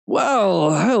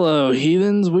Well, hello,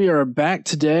 heathens. We are back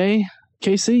today.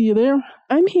 Casey, you there?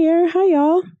 I'm here. Hi,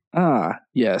 y'all.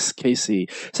 Yes, Casey.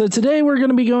 So today we're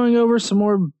going to be going over some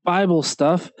more Bible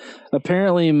stuff.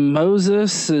 Apparently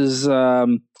Moses is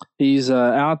he's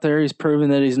out there. He's proven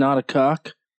that he's not a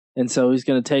cuck. And so he's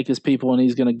going to take his people and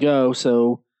he's going to go.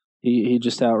 So he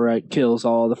just outright kills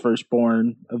all the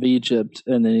firstborn of Egypt.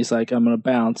 And then he's like, I'm going to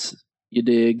bounce. You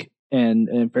dig?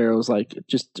 And Pharaoh's like,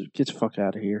 just get the fuck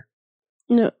out of here.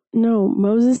 No,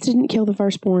 Moses didn't kill the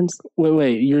firstborns.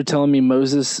 Wait, you're telling me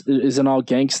Moses isn't all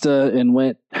gangsta and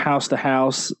went house to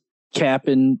house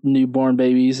capping newborn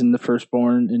babies and the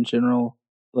firstborn in general,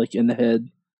 like in the head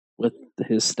with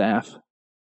his staff?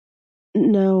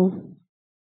 No.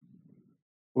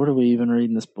 What are we even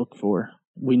reading this book for?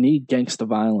 We need gangsta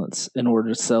violence in order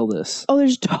to sell this. Oh,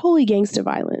 there's totally gangsta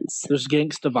violence. There's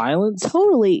gangsta violence?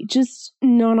 Totally. Just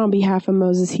not on behalf of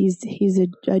Moses. He's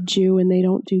a Jew and they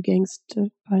don't do gangsta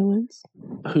violence.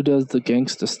 Who does the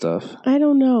gangsta stuff? I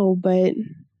don't know, but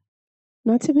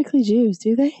not typically Jews,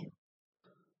 do they?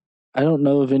 I don't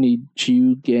know of any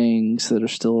Jew gangs that are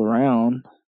still around.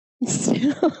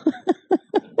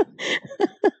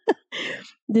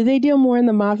 Do they deal more in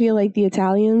the mafia like the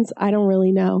Italians? I don't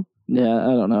really know. Yeah, I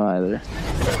don't know either.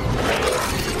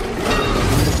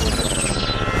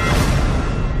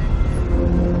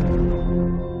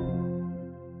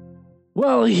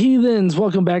 Well, heathens,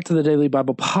 welcome back to the Daily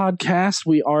Bible Podcast.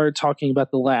 We are talking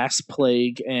about the last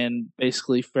plague and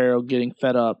basically Pharaoh getting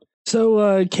fed up.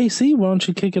 So, Casey, why don't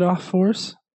you kick it off for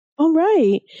us? All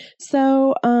right.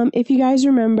 So, if you guys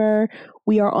remember,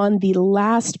 we are on the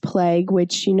last plague,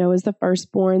 which, is the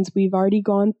firstborns. We've already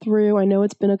gone through. I know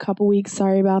it's been a couple weeks.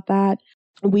 Sorry about that.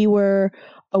 We were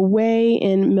away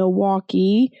in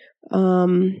Milwaukee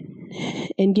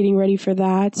and getting ready for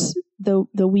that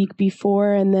the week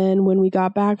before. And then when we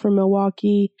got back from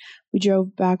Milwaukee, we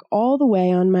drove back all the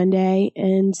way on Monday.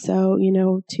 And so,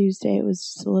 Tuesday, it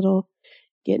was just a little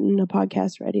getting a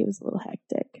podcast ready. It was a little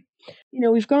hectic.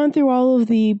 We've gone through all of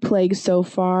the plagues so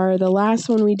far. The last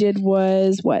one we did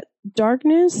was what?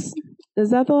 Darkness? Is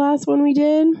that the last one we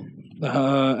did?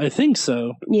 I think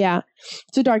so. Yeah.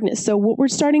 So darkness. So what we're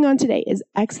starting on today is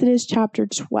Exodus chapter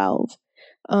 12.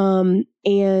 And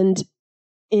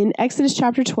in Exodus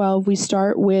chapter 12, we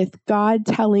start with God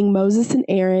telling Moses and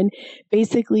Aaron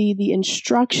basically the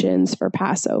instructions for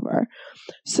Passover.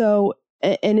 So,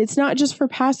 and it's not just for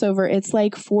Passover, it's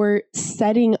like for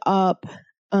setting up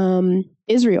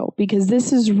Israel, because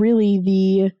this is really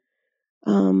the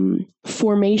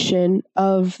formation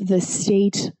of the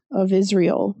state of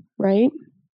Israel, right?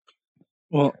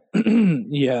 Well,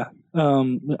 yeah.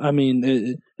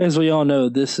 As we all know,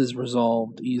 this is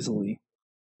resolved easily.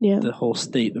 Yeah. The whole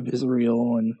state of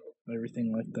Israel and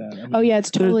everything like that.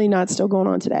 It's totally not still going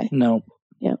on today. No.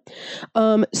 Yeah.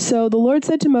 So the Lord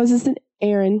said to Moses and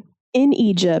Aaron in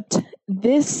Egypt,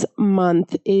 this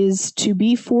month is to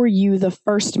be for you the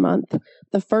first month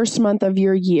of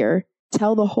your year.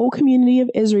 Tell the whole community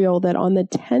of Israel that on the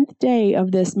 10th day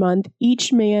of this month,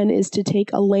 each man is to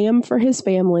take a lamb for his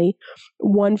family,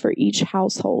 one for each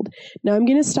household. Now I'm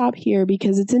going to stop here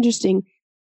because it's interesting.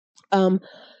 From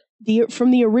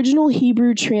the original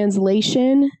Hebrew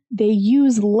translation, they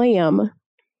use lamb,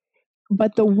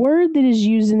 but the word that is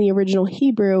used in the original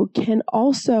Hebrew can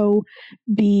also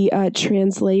be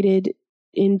translated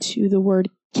into the word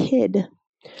kid.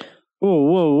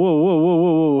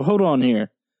 Whoa. Hold on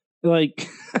here. Like,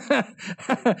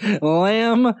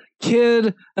 lamb,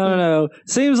 kid, I don't know.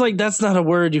 Seems like that's not a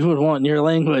word you would want in your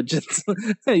language. It's,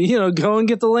 go and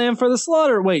get the lamb for the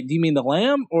slaughter. Wait, do you mean the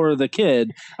lamb or the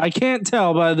kid? I can't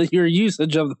tell by your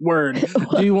usage of the word.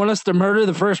 Do you want us to murder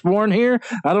the firstborn here?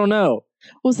 I don't know.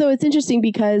 Well, so it's interesting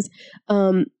because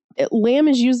lamb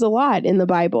is used a lot in the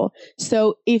Bible.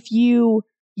 So if you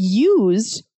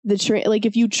used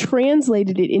if you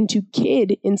translated it into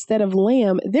kid instead of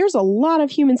lamb, there's a lot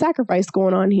of human sacrifice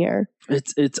going on here.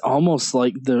 It's almost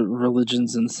like the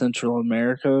religions in Central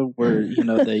America where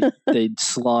they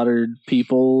slaughtered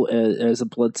people as a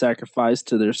blood sacrifice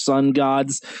to their sun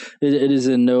gods. It is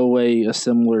in no way a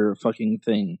similar fucking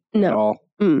thing at all.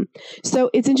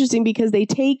 So it's interesting because they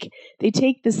take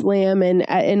this lamb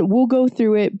and we'll go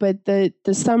through it, but the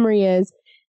summary is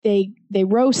they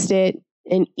roast it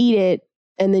and eat it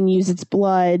and then use its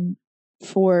blood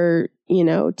for,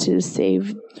 to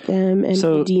save them and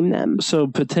redeem them. So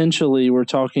potentially we're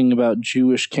talking about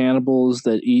Jewish cannibals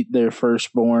that eat their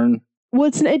firstborn. Well,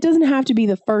 it doesn't have to be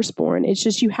the firstborn. It's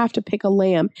just you have to pick a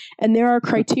lamb. And there are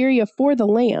criteria for the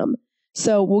lamb.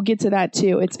 So we'll get to that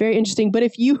too. It's very interesting. But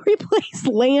if you replace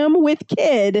lamb with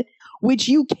kid, which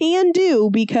you can do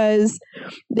because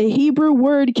the Hebrew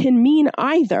word can mean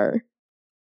either.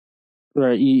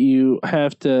 Right. You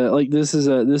have to, like, this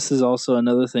is also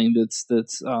another thing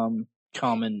that's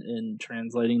common in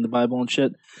translating the Bible and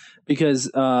shit, because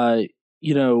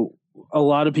you know, a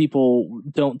lot of people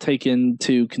don't take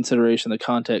into consideration the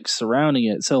context surrounding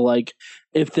it. So, like,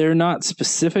 if they're not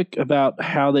specific about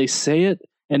how they say it,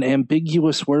 an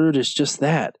ambiguous word is just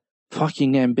that,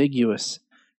 fucking ambiguous.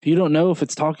 If you don't know if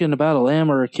it's talking about a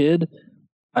lamb or a kid,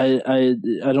 I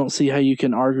don't see how you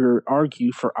can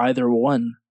argue for either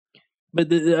one. But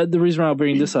the reason why I'll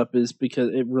bring this up is because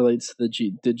it relates to the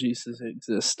Jesus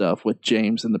exist stuff with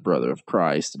James and the brother of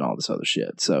Christ and all this other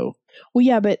shit. So, well,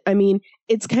 yeah, but I mean,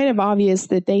 it's kind of obvious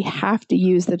that they have to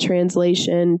use the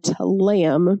translation to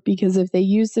lamb, because if they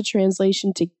use the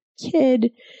translation to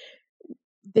kid,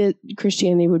 the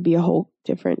Christianity would be a whole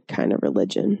different kind of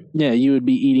religion. Yeah, you would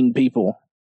be eating people,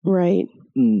 right?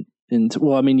 And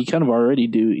well, I mean, you kind of already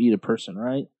do eat a person,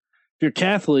 right? If you're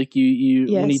Catholic, you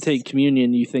yes. When you take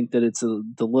communion, you think that it's the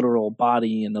literal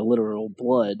body and the literal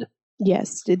blood.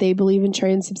 Yes. Did they believe in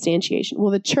transubstantiation?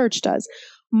 Well, the church does.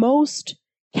 Most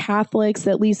Catholics,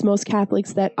 at least most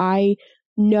Catholics that I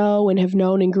know and have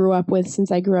known and grew up with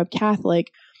since I grew up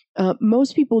Catholic,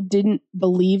 most people didn't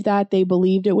believe that. They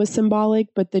believed it was symbolic,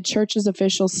 but the church's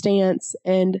official stance,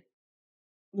 and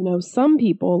you know, some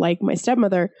people, like my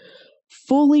stepmother,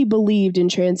 fully believed in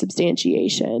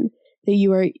transubstantiation, that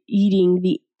you are eating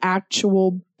the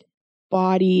actual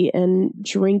body and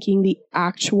drinking the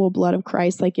actual blood of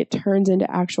Christ, like it turns into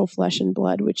actual flesh and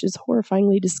blood, which is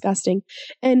horrifyingly disgusting.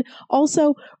 And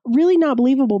also really not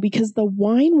believable because the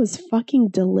wine was fucking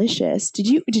delicious. Did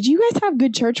you guys have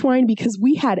good church wine? Because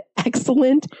we had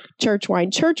excellent church wine.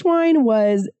 Church wine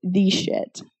was the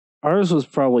shit. Ours was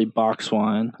probably box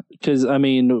wine because, I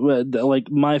mean, like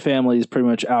my family is pretty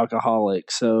much alcoholic,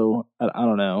 so I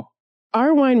don't know.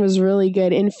 Our wine was really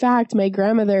good. In fact, my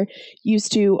grandmother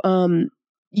used to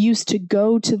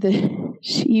go to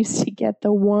she used to get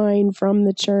the wine from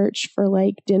the church for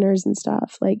like dinners and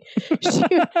stuff. Like, because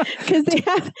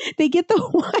they get the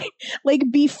wine like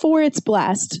before it's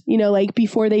blessed, you know, like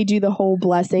before they do the whole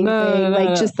blessing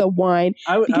thing, just the wine,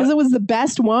 because it was the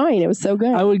best wine. It was so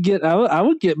good. I would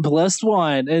get blessed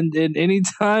wine, and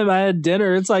anytime I had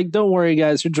dinner, it's like, don't worry,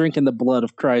 guys, you're drinking the blood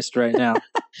of Christ right now.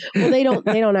 Well, they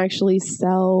don't actually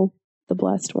sell the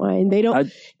blessed wine.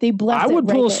 They bless. I would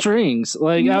pull strings.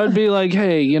 Like I would be like,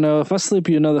 hey, you know, if I slip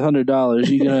you another $100,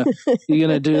 you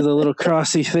gonna do the little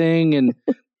crossy thing and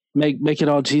make it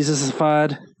all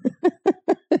Jesusified.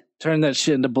 Turn that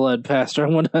shit into blood, Pastor. I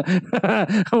want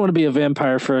to be a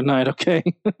vampire for a night. Okay.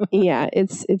 Yeah,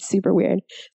 it's super weird.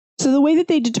 So the way that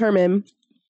they determine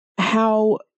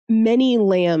how many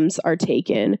lambs are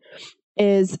taken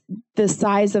is the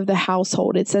size of the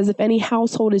household. It says if any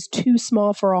household is too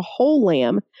small for a whole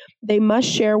lamb, they must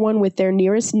share one with their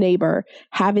nearest neighbor,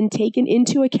 having taken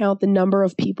into account the number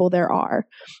of people there are.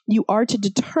 You are to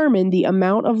determine the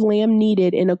amount of lamb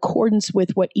needed in accordance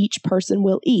with what each person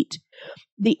will eat.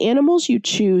 The animals you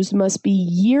choose must be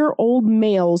year-old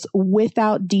males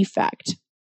without defect.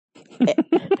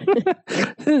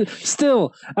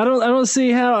 Still, I don't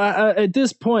see how. At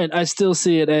this point, I still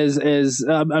see it as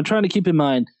I'm trying to keep in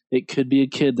mind. It could be a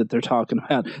kid that they're talking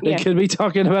about. They could be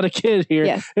talking about a kid here.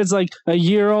 Yes. It's like a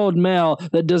year-old male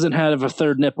that doesn't have a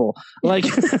third nipple. Like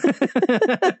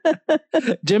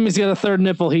Jimmy's got a third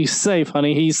nipple. He's safe,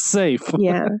 honey. He's safe.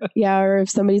 Yeah. Or if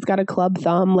somebody's got a club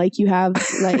thumb, like you have,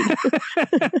 like.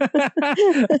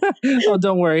 Oh,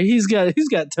 don't worry. He's got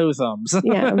toe thumbs.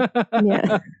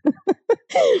 Yeah.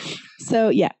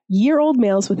 So year-old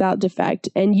males without defect,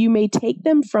 and you may take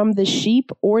them from the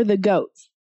sheep or the goats.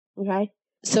 Okay.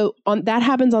 So that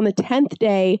happens on the 10th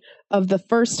day of the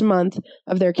first month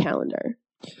of their calendar.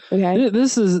 Okay.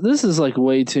 This is like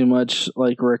way too much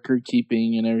like record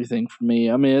keeping and everything for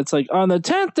me. I mean, it's like on the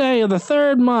 10th day of the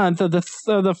third month of the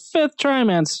fifth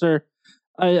trimester,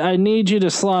 I need you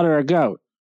to slaughter a goat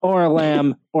or a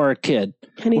lamb or a kid.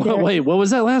 Honey, wait, what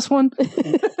was that last one?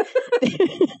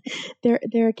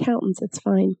 They're accountants. It's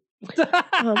fine.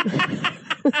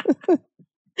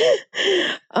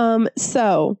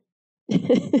 So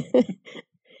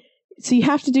you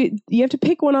have to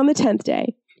pick one on the 10th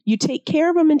day. You take care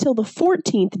of them until the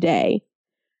 14th day,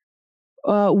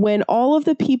 when all of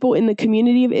the people in the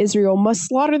community of Israel must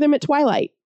slaughter them at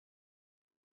twilight.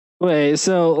 Wait,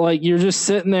 so like you're just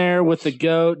sitting there with the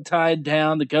goat tied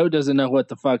down. The goat doesn't know what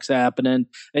the fuck's happening,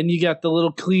 and you got the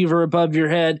little cleaver above your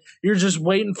head. You're just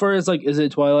waiting for it. It's like, is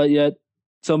it twilight yet?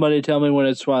 Somebody tell me when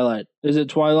it's twilight. Is it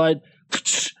twilight?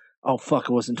 Oh fuck,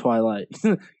 it wasn't twilight.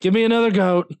 Give me another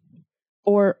goat.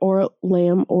 Or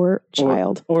lamb or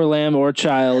child. Or lamb or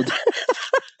child.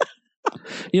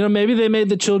 Maybe they made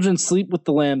the children sleep with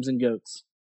the lambs and goats.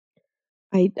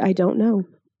 I don't know.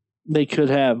 They could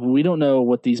have. We don't know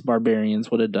what these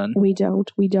barbarians would have done. We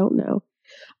don't know.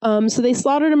 So they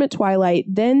slaughtered them at twilight.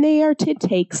 Then they are to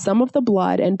take some of the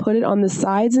blood and put it on the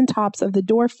sides and tops of the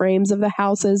door frames of the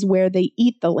houses where they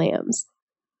eat the lambs.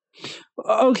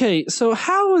 Okay, so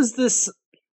how is this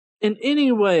in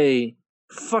any way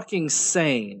fucking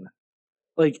sane?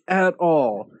 Like, at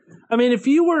all? I mean, if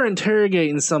you were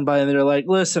interrogating somebody and they're like,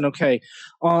 listen, okay,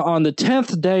 on the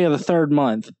 10th day of the third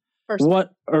month,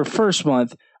 first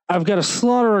month, I've got to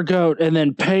slaughter a goat and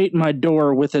then paint my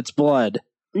door with its blood.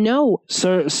 No.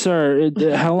 Sir,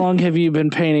 how long have you been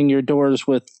painting your doors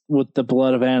with the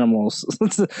blood of animals?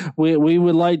 we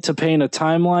would like to paint a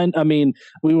timeline. I mean,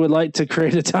 we would like to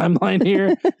create a timeline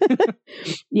here.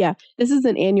 Yeah, this is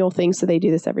an annual thing, so they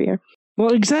do this every year.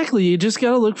 Well, exactly. You just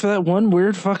got to look for that one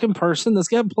weird fucking person that's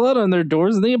got blood on their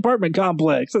doors in the apartment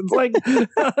complex. It's like,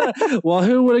 well,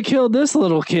 who would have killed this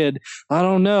little kid? I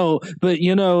don't know. But,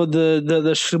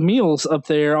 the Shamils up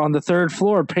there on the third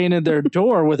floor painted their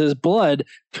door with his blood.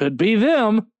 Could be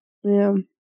them. Yeah.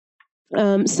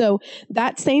 So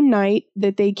that same night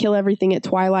that they kill everything at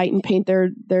twilight and paint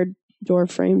their door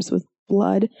frames with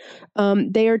blood,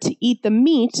 they are to eat the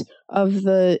meat of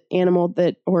the animal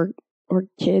or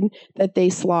kid that they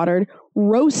slaughtered,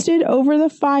 roasted over the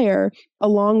fire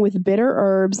along with bitter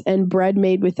herbs and bread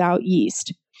made without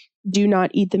yeast. Do not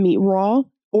eat the meat raw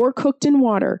or cooked in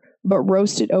water, but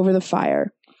roasted over the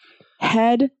fire.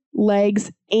 Head,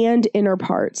 legs, and inner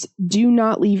parts. Do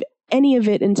not leave any of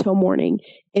it until morning.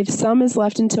 If some is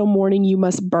left until morning, you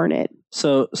must burn it.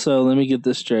 So let me get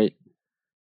this straight.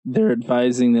 They're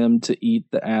advising them to eat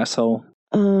the asshole.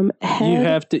 Head,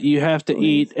 you have to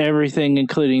eat everything,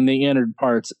 including the inner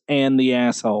parts and the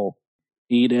asshole.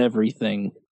 Eat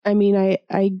everything. I mean,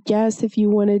 I guess if you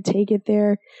want to take it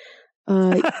there,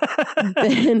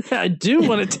 then I do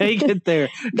want to take it there,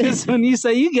 because when you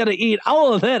say you got to eat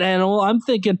all of that animal, I'm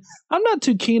thinking I'm not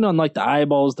too keen on like the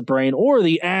eyeballs, the brain, or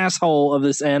the asshole of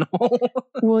this animal.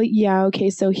 Well, yeah,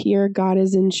 okay. So here, God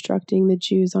is instructing the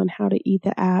Jews on how to eat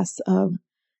the ass of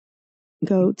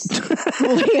goats,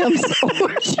 lambs, or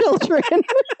children.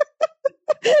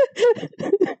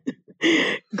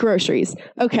 Groceries.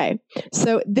 Okay,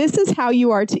 so this is how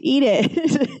you are to eat it.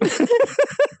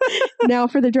 Now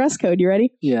for the dress code, you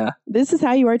ready? Yeah. This is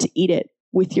how you are to eat it.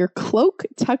 With your cloak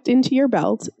tucked into your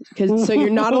belt, so you're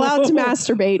not allowed to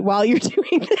masturbate while you're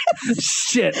doing this.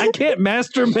 Shit, I can't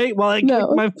masturbate while I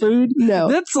cook my food? No.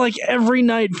 That's like every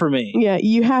night for me. Yeah,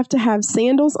 you have to have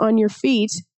sandals on your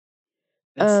feet.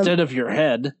 Instead of your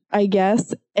head. I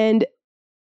guess. And,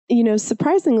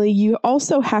 surprisingly, you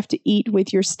also have to eat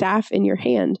with your staff in your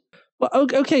hand. Well,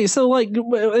 okay, so like,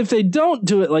 if they don't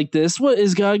do it like this, what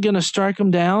is God going to strike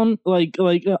them down?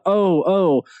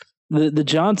 The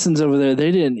Johnsons over there,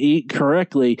 they didn't eat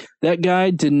correctly. That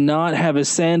guy did not have his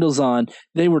sandals on.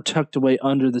 They were tucked away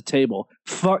under the table.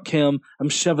 Fuck him. I'm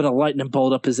shoving a lightning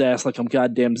bolt up his ass like I'm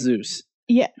goddamn Zeus.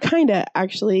 Yeah, kind of,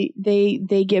 actually.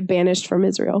 They get banished from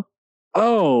Israel.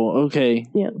 Oh, okay.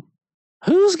 Yeah.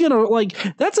 Who's gonna,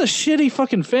 that's a shitty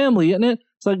fucking family, isn't it?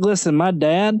 It's like, listen, my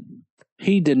dad,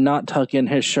 he did not tuck in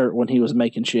his shirt when he was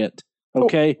making shit.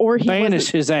 Okay? Or he banish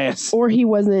his ass. Or he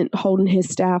wasn't holding his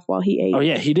staff while he ate. Oh,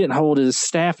 yeah, he didn't hold his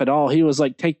staff at all. He was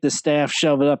like, take the staff,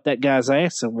 shove it up that guy's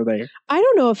ass over there. I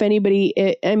don't know if anybody,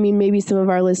 maybe some of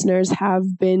our listeners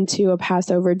have been to a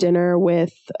Passover dinner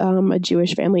with a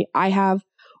Jewish family. I have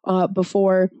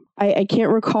before. I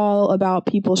can't recall about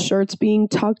people's shirts being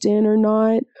tucked in or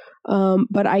not,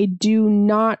 but I do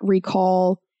not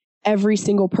recall every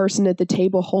single person at the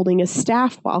table holding a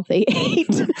staff while they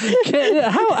ate.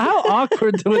 How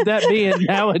awkward would that be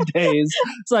nowadays?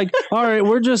 It's like, all right,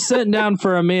 we're just sitting down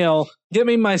for a meal. Give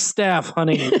me my staff,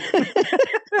 honey.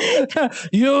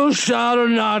 You shall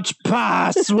not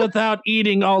pass without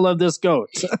eating all of this goat.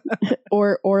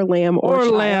 or lamb or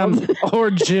lamb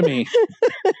or Jimmy.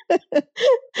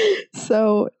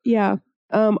 So, yeah.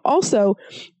 Also,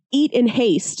 eat in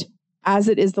haste as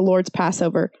it is the Lord's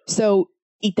Passover. So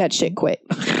eat that shit quick.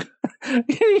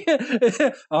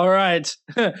 All right.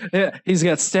 He's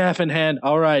got staff in hand.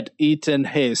 All right. Eat in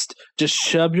haste. Just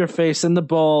shove your face in the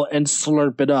bowl and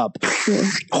slurp it up.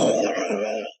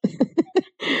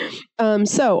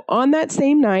 So on that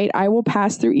same night, I will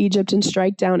pass through Egypt and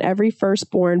strike down every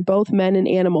firstborn, both men and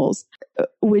animals,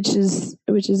 which is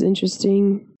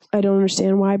interesting. I don't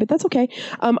understand why, but that's okay.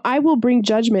 I will bring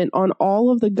judgment on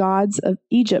all of the gods of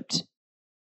Egypt.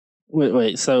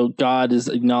 Wait. So God is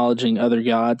acknowledging other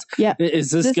gods. Yeah.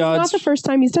 Is this This God's? is not the first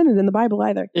time he's done it in the Bible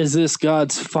either. Is this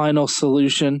God's final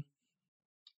solution?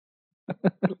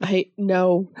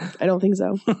 No, I don't think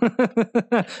so.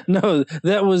 No,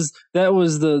 that was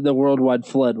the worldwide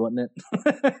flood, wasn't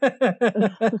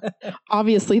it?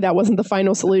 Obviously, that wasn't the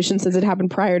final solution since it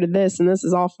happened prior to this, and this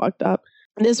is all fucked up.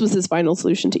 This was his final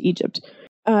solution to Egypt.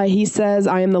 He says,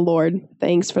 I am the Lord.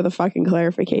 Thanks for the fucking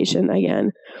clarification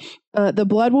again. The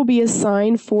blood will be a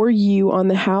sign for you on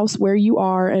the house where you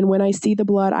are, and when I see the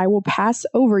blood, I will pass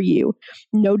over you.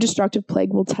 No destructive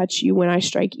plague will touch you when I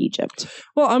strike Egypt.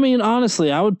 Well, I mean,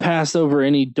 honestly, I would pass over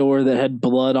any door that had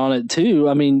blood on it too.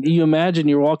 I mean, you imagine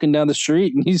you're walking down the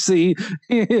street and you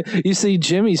see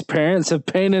Jimmy's parents have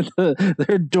painted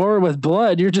their door with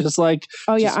blood. You're just like,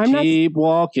 oh yeah, keep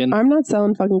walking. I'm not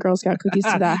selling fucking Girl Scout cookies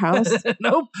to that house.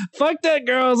 Nope, fuck that,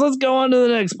 girls. Let's go on to the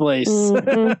next place.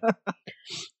 Mm-hmm.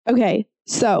 Okay,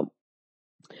 so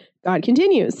God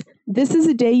continues. This is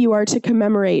a day you are to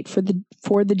commemorate for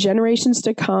the generations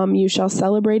to come. You shall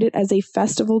celebrate it as a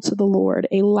festival to the Lord,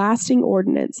 a lasting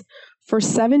ordinance. For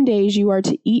 7 days you are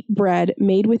to eat bread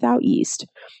made without yeast.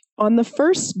 On the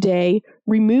first day,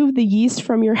 remove the yeast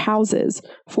from your houses,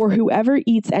 for whoever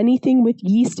eats anything with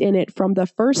yeast in it from the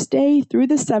first day through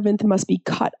the 7th must be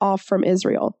cut off from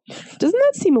Israel. Doesn't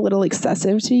that seem a little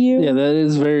excessive to you? Yeah, that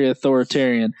is very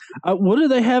authoritarian. What do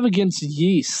they have against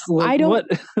yeast? I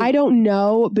don't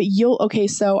know, but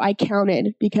so I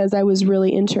counted because I was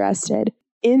really interested.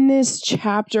 In this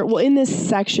chapter, in this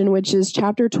section, which is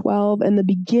chapter 12 and the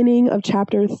beginning of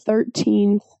chapter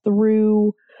 13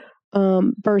 through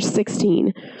verse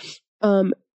 16,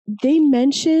 they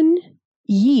mention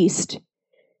yeast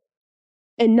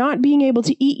and not being able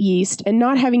to eat yeast and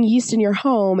not having yeast in your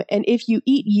home. And if you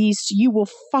eat yeast, you will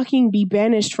fucking be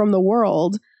banished from the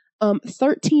world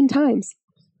 13 times.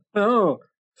 Oh,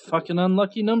 fucking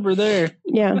unlucky number there.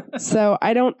 Yeah. So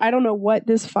I don't know what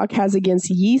this fuck has against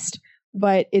yeast,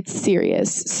 but it's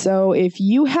serious. So if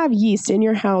you have yeast in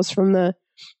your house from the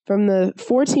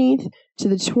 14th to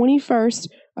the 21st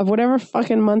of whatever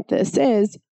fucking month this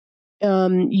is,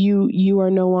 you are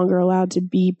no longer allowed to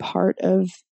be part of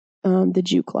the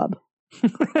Jew Club.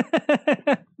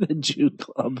 The Jew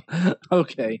Club.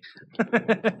 Okay.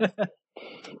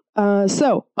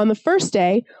 So on the first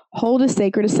day, hold a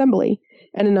sacred assembly,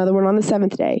 and another one on the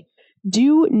 7th day.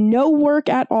 Do no work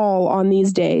at all on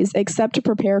these days except to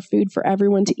prepare food for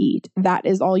everyone to eat. That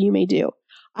is all you may do.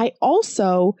 I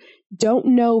also don't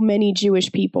know many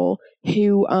Jewish people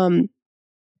who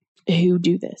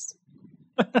do this.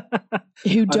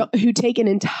 who take an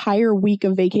entire week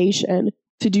of vacation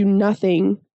to do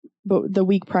nothing but the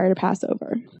week prior to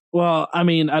Passover. Well, I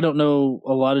mean, I don't know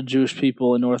a lot of Jewish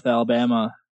people in North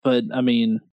Alabama, but I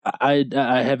mean, I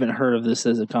haven't heard of this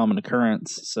as a common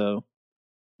occurrence. So,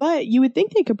 but you would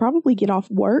think they could probably get off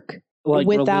work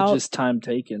without religious time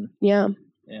taken. Yeah,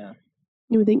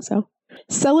 you would think so.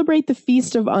 Celebrate the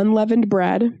feast of unleavened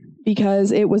bread,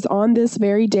 because it was on this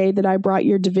very day that I brought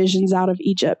your divisions out of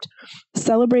Egypt.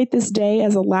 Celebrate this day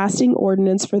as a lasting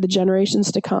ordinance for the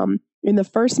generations to come. In the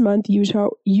first month, In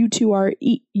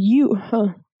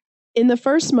the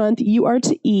first month, you are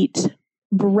to eat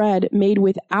bread made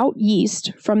without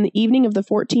yeast from the evening of the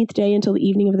 14th day until the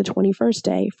evening of the 21st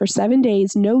day. For 7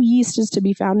 days, no yeast is to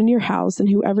be found in your house, and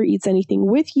whoever eats anything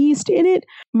with yeast in it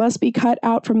must be cut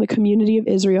out from the community of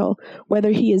Israel,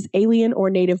 whether he is alien or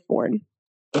native born.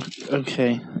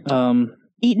 Okay.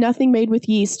 Eat nothing made with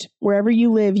yeast. Wherever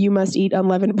you live, you must eat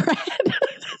unleavened bread.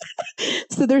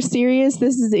 So they're serious.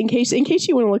 This is in case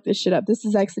you want to look this shit up. This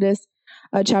is Exodus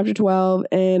chapter 12,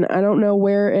 and I don't know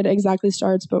where it exactly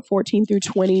starts, but 14 through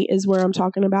 20 is where I'm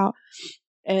talking about.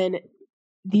 And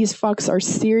these fucks are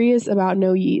serious about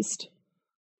no yeast.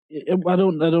 I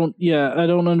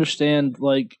don't understand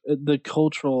like the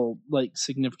cultural like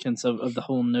significance of the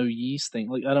whole no yeast thing.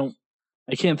 Like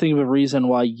I can't think of a reason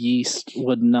why yeast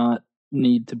would not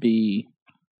need to be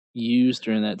used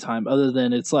during that time, other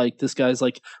than it's like this guy's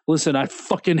like, listen, I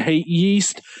fucking hate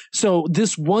yeast, so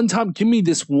this one time, give me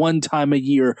this one time a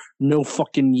year, no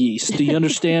fucking yeast. Do you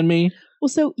understand me? Well,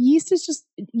 so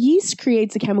yeast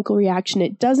creates a chemical reaction.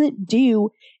 It doesn't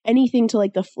do anything to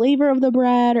like the flavor of the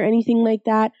bread or anything like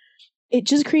that. It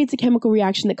just creates a chemical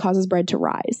reaction that causes bread to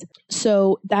rise.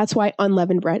 So that's why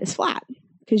unleavened bread is flat,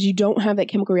 because you don't have that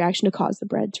chemical reaction to cause the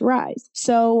bread to rise.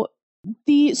 So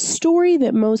the story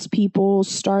that most people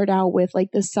start out with,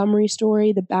 like the summary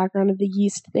story, the background of the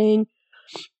yeast thing,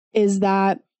 is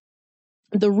that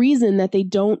the reason that they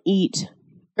eat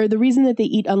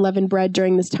unleavened bread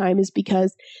during this time is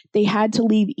because they had to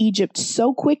leave Egypt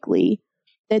so quickly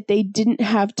that they didn't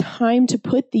have time to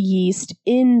put the yeast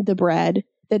in the bread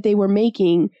that they were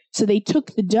making. So they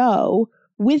took the dough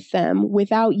with them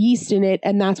without yeast in it,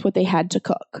 and that's what they had to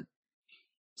cook.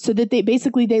 So that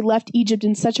they left Egypt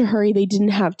in such a hurry they didn't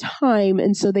have time,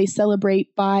 and so they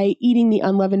celebrate by eating the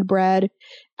unleavened bread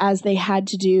as they had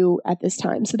to do at this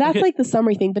time. So that's like the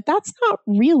summary thing, but that's not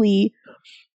really,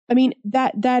 I mean,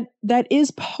 that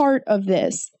is part of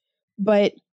this,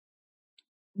 but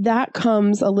that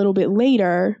comes a little bit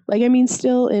later. Like, I mean,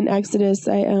 still in Exodus,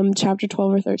 chapter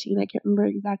 12 or 13, I can't remember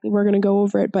exactly. We're going to go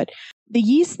over it, but the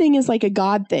yeast thing is like a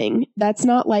God thing. That's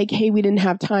not like, hey, we didn't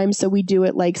have time, so we do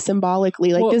it like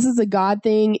symbolically. Like, this is a God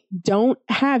thing. Don't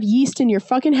have yeast in your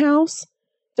fucking house.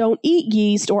 Don't eat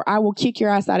yeast, or I will kick your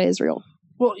ass out of Israel.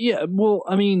 Well, yeah. Well,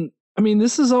 I mean,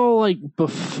 this is all like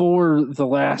before the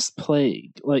last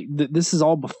plague. Like, this is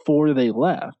all before they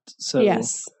left. So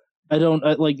yes.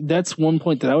 That's one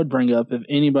point that I would bring up if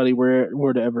anybody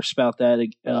were to ever spout that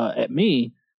at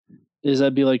me, is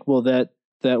I'd be like, well, that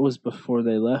was before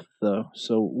they left, though.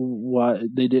 So why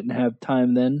they didn't have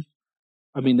time then?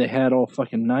 I mean, they had all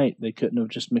fucking night. They couldn't have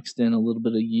just mixed in a little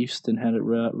bit of yeast and had it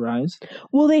rise?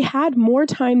 Well, they had more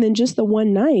time than just the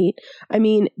one night. I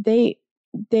mean, they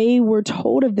were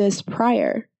told of this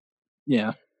prior.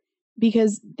 Yeah.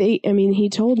 Because he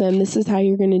told them, this is how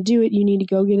you're going to do it. You need to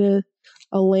go get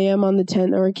a lamb on the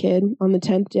 10th, or a kid on the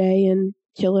 10th day, and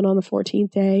kill it on the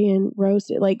 14th day and roast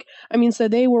it. Like, I mean, so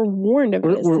they were warned of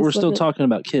this. We're still talking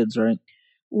about kids, right?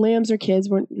 Lambs or kids,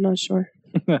 we're not sure.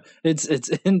 It's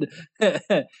basically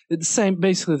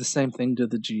the same thing to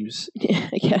the Jews. Yeah,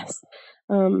 I guess.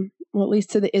 Well, at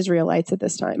least to the Israelites at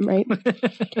this time, right?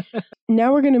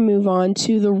 Now we're going to move on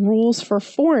to the rules for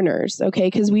foreigners, okay?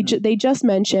 Because they just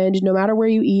mentioned no matter where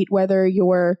you eat, whether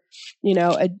you're,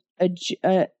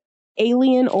 a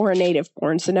alien or a native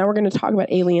born. So now we're going to talk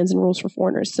about aliens and rules for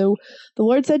foreigners. So the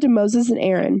Lord said to Moses and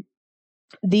Aaron,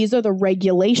 these are the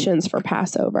regulations for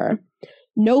Passover.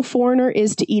 No foreigner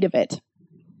is to eat of it.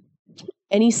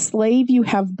 Any slave you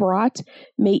have brought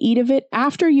may eat of it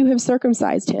after you have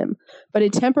circumcised him, but a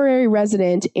temporary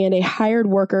resident and a hired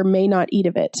worker may not eat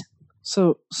of it.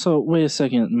 So wait a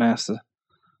second, Master.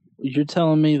 You're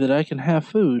telling me that I can have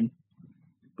food,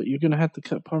 but you're going to have to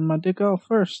cut part of my dick off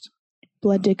first.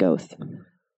 Blood dick oath.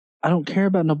 I don't care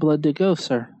about no blood dick oath,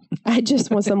 sir. I just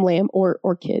want some lamb or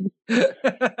kid.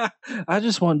 I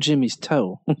just want Jimmy's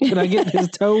toe. Can I get his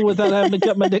toe without having to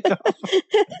cut my dick off?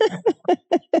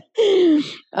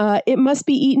 It must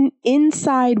be eaten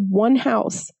inside one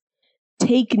house.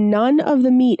 Take none of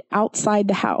the meat outside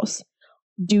the house.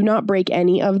 Do not break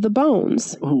any of the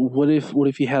bones. What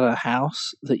if you had a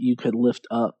house that you could lift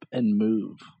up and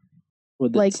move?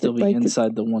 Would that still be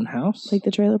inside the one house? Like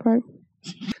the trailer park?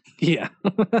 Yeah.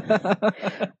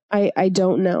 I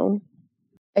don't know.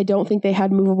 I don't think they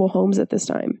had movable homes at this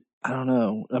time. I don't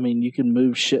know. I mean, you can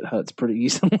move shit huts pretty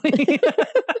easily.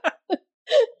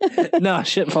 No,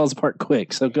 shit falls apart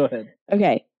quick, so go ahead.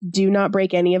 Okay. Do not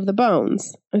break any of the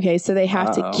bones. Okay, so they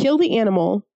have to kill the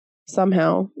animal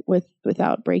somehow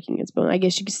without breaking its bone. I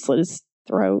guess you could slit his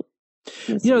throat.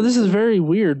 This is very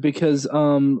weird because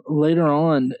later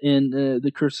on in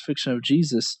the crucifixion of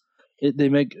Jesus, they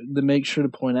make sure to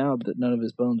point out that none of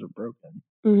his bones are broken.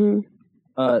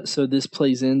 Mm-hmm. So this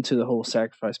plays into the whole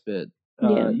sacrifice bit.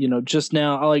 Yeah. Just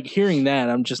now, like hearing that,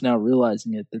 I'm just now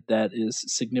realizing that is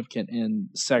significant in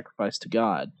sacrifice to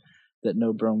God, that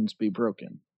no bones be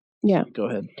broken. Yeah. Go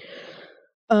ahead.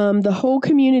 The whole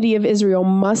community of Israel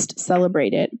must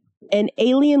celebrate it. An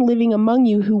alien living among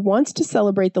you who wants to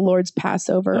celebrate the Lord's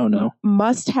Passover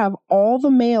must have all the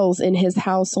males in his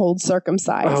household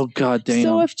circumcised. Oh, God damn.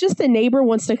 So if just a neighbor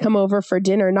wants to come over for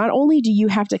dinner, not only do you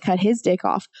have to cut his dick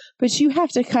off, but you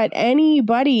have to cut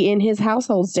anybody in his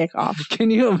household's dick off.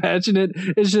 Can you imagine it?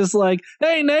 It's just like,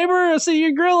 hey, neighbor, I see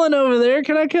you grilling over there.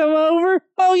 Can I come over?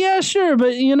 Oh, yeah, sure.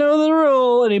 But you know the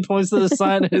rule. And he points to the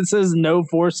sign and it says no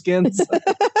foreskins.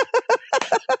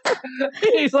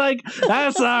 He's like,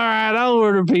 that's all right. I'll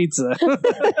order pizza.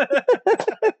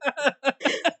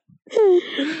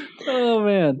 Oh,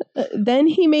 man. Then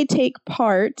he may take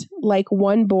part like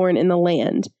one born in the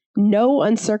land. No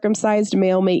uncircumcised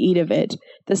male may eat of it.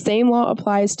 The same law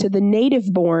applies to the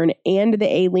native born and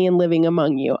the alien living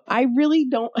among you. I really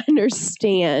don't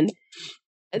understand.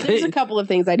 There's a couple of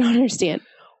things I don't understand.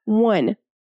 One,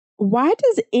 why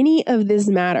does any of this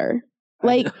matter?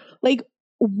 Like,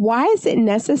 why is it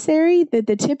necessary that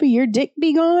the tip of your dick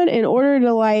be gone in order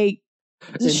to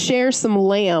Just share some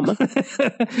lamb.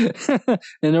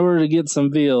 In order to get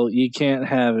some veal, you can't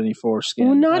have any foreskin.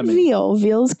 Well, not veal.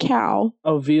 Veal's cow.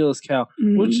 Oh, veal is cow.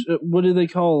 Mm-hmm. What do they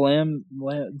call lamb?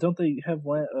 Don't they have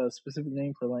a specific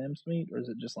name for lamb's meat, or is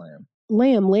it just lamb?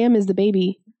 Lamb. Lamb is the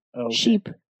baby. Oh, okay. Sheep.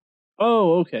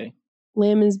 Oh, okay.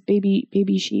 Lamb is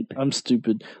baby sheep. I'm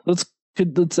stupid. Let's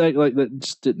act like that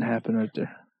just didn't happen right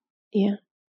there. Yeah.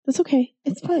 That's okay.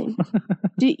 It's fine.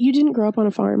 You didn't grow up on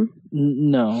a farm?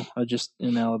 No, I just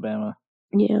in Alabama.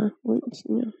 Yeah.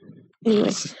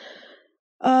 Anyway.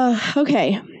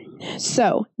 Okay.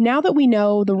 So now that we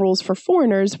know the rules for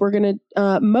foreigners, we're going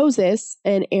to Moses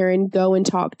and Aaron go and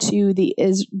talk to the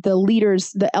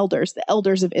leaders, the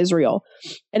elders of Israel,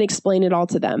 and explain it all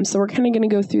to them. So we're kind of going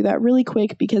to go through that really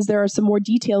quick because there are some more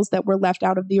details that were left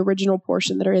out of the original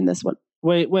portion that are in this one.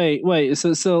 Wait.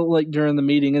 So like during the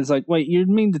meeting, it's like, wait, you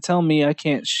mean to tell me I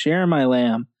can't share my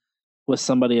lamb with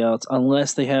somebody else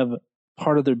unless they have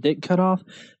part of their dick cut off?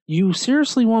 You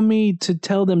seriously want me to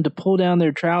tell them to pull down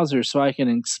their trousers so I can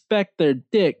inspect their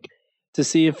dick to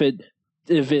see if it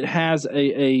has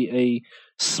a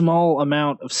small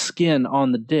amount of skin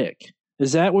on the dick?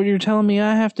 Is that what you're telling me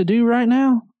I have to do right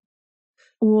now?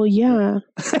 Well, yeah.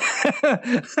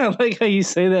 I like how you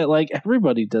say that like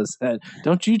everybody does that.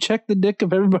 Don't you check the dick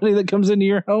of everybody that comes into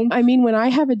your home? I mean, when I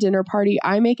have a dinner party,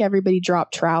 I make everybody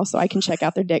drop trow so I can check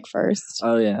out their dick first.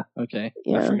 Oh, yeah. Okay.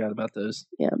 Yeah. I forgot about those.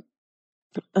 Yeah.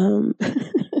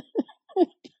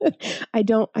 I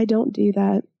don't do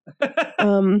that.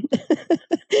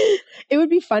 It would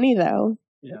be funny though.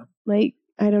 Yeah. Like,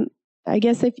 I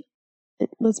guess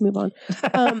let's move on.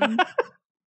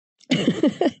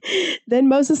 Then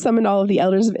Moses summoned all of the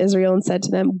elders of Israel and said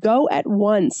to them, "Go at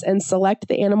once and select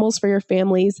the animals for your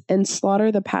families and slaughter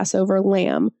the Passover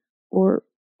lamb or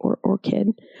kid.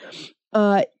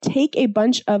 Take a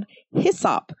bunch of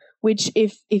hyssop," which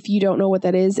if you don't know what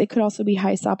that is, it could also be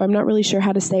hyssop. I'm not really sure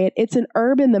how to say it. It's an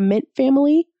herb in the mint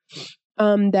family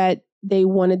that they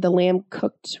wanted the lamb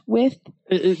cooked with.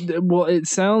 It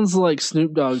sounds like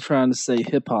Snoop Dogg trying to say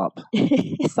hip hop.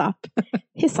 Hyssop.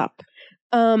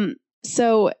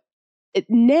 So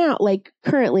now, like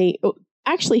currently,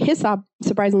 actually, hyssop,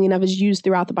 surprisingly enough, is used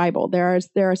throughout the Bible. There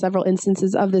are several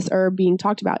instances of this herb being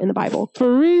talked about in the Bible.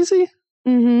 For easy?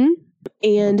 Mm-hmm.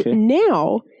 And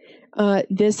now,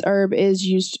 this herb is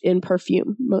used in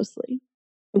perfume mostly.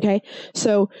 Okay,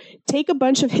 so take a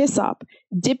bunch of hyssop,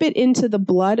 dip it into the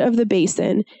blood of the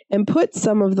basin, and put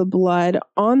some of the blood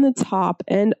on the top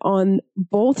and on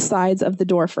both sides of the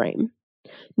door frame.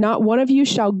 Not one of you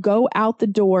shall go out the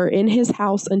door in his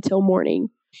house until morning.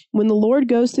 When the Lord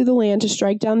goes through the land to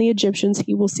strike down the Egyptians,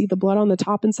 he will see the blood on the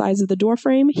top and sides of the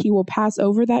doorframe. He will pass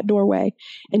over that doorway,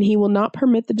 and he will not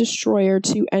permit the destroyer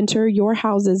to enter your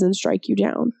houses and strike you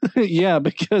down. Yeah,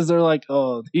 because they're like,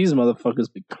 oh, these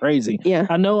motherfuckers be crazy. Yeah.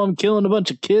 I know I'm killing a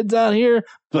bunch of kids out here,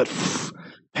 but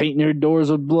painting your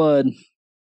doors with blood.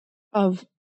 Of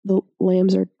the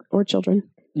lambs or children.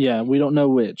 Yeah, we don't know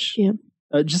which. Yeah.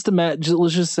 Just imagine.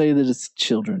 Let's just say that it's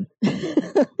children.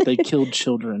 They killed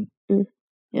children.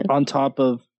 Yeah. On top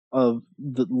of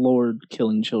the Lord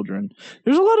killing children.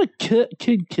 There's a lot of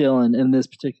kid killing in this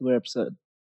particular episode.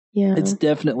 Yeah. It's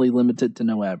definitely limited to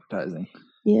no advertising.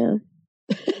 Yeah.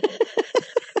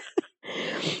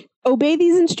 Obey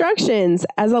these instructions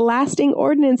as a lasting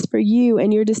ordinance for you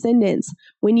and your descendants.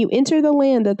 When you enter the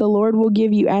land that the Lord will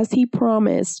give you as he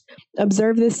promised,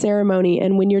 observe this ceremony.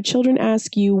 And when your children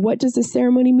ask you, what does this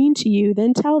ceremony mean to you?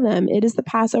 Then tell them it is the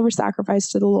Passover sacrifice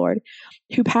to the Lord,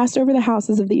 who passed over the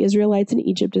houses of the Israelites in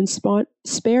Egypt and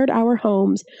spared our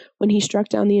homes when he struck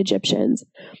down the Egyptians.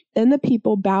 Then the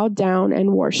people bowed down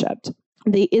and worshipped.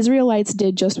 The Israelites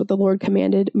did just what the Lord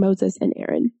commanded Moses and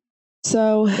Aaron.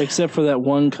 So, except for that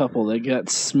one couple that got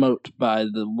smote by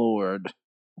the Lord.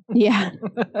 Yeah.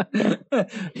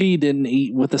 He didn't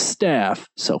eat with a staff,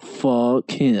 so fuck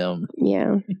him.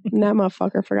 Yeah. That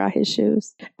motherfucker forgot his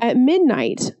shoes. At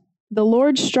midnight, the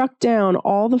Lord struck down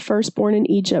all the firstborn in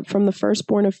Egypt, from the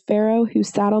firstborn of Pharaoh who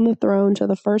sat on the throne to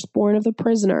the firstborn of the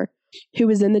prisoner who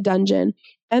was in the dungeon,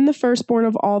 and the firstborn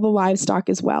of all the livestock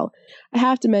as well. I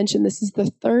have to mention, this is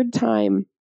the third time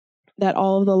that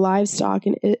all of the livestock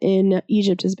in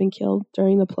Egypt has been killed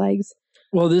during the plagues.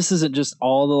 Well, this isn't just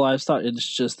all the livestock, it's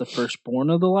just the firstborn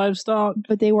of the livestock.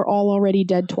 But they were all already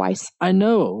dead twice. I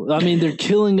know. I mean, they're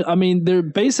killing,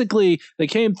 they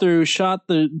came through, shot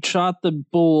the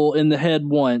bull in the head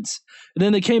once, and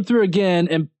then they came through again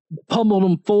and pummeled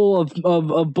them full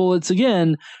of bullets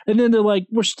again, and then they're like,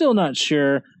 we're still not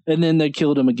sure, and then they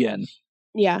killed him again.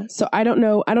 Yeah, so I don't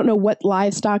know what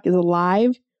livestock is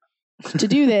alive to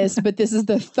do this, but this is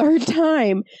the third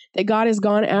time that God has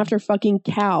gone after fucking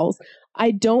cows.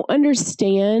 I don't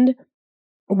understand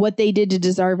what they did to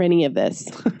deserve any of this.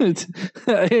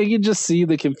 You just see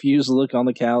the confused look on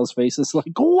the cow's face. It's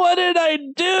like, what did I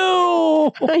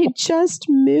do? I just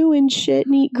moo and shit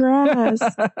and eat grass.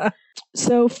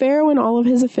 So Pharaoh and all of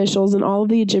his officials and all of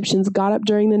the Egyptians got up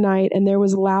during the night, and there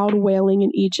was loud wailing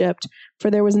in Egypt, for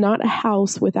there was not a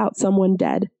house without someone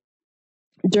dead.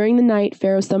 During the night,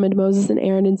 Pharaoh summoned Moses and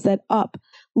Aaron and said, "Up,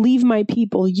 leave my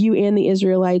people, you and the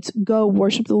Israelites. Go,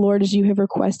 worship the Lord as you have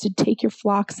requested. Take your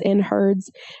flocks and herds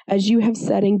as you have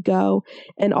said, and go,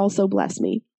 and also bless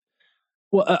me."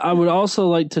 Well, I would also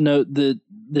like to note that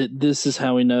this is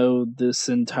how we know this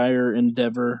entire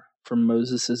endeavor from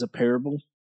Moses is a parable.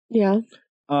 Yeah.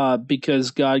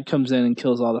 Because God comes in and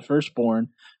kills all the firstborn,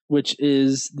 which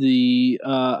is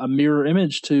a mirror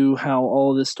image to how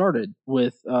all of this started,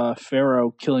 with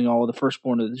Pharaoh killing all of the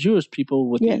firstborn of the Jewish people,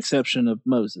 with the exception of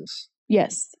Moses.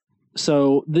 Yes.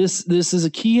 So this is a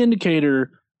key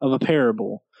indicator of a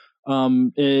parable.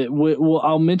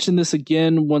 I'll mention this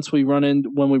again when we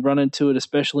run into it,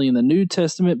 especially in the New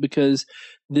Testament, because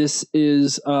this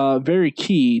is very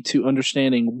key to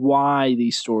understanding why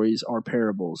these stories are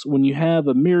parables. When you have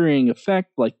a mirroring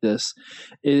effect like this,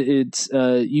 it's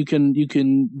you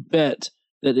can bet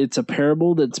that it's a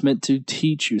parable that's meant to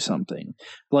teach you something.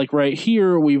 Like right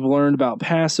here, we've learned about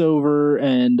Passover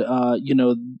and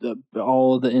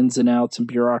all of the ins and outs and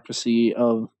bureaucracy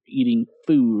of eating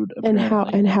food,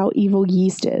 apparently. and how evil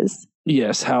yeast is.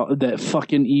 Yes, how that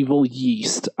fucking evil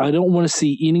yeast. I don't want to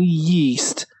see any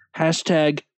yeast.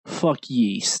 #fuck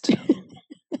yeast.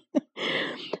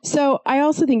 So I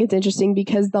also think it's interesting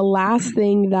because the last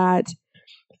thing that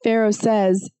Pharaoh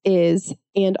says is,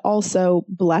 "and also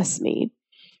bless me."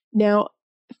 Now,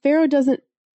 Pharaoh doesn't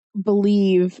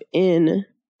believe in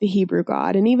the Hebrew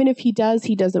God, and even if he does,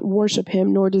 he doesn't worship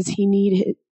him, nor does he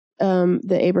need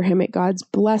the Abrahamic God's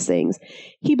blessings.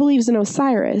 He believes in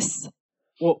Osiris.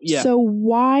 Well, yeah. So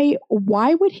why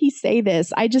would he say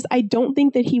this? I don't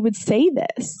think that he would say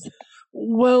this.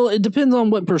 Well, it depends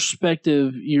on what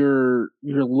perspective you're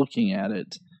looking at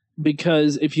it.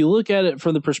 Because if you look at it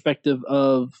from the perspective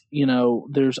of,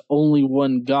 there's only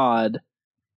one God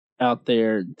out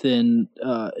there, then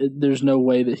there's no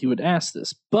way that he would ask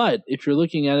this. But if you're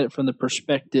looking at it from the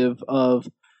perspective of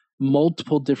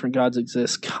multiple different gods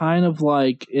exist, kind of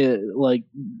like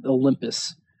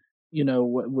Olympus,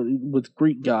 with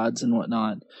Greek gods and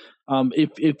whatnot.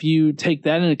 If you take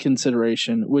that into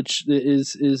consideration, which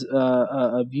is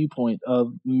a viewpoint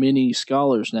of many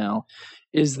scholars now,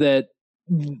 is that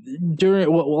during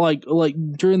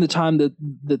the time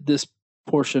that this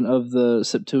portion of the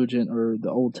Septuagint or the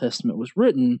Old Testament was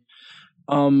written,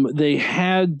 they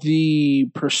had the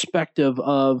perspective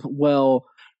of, well,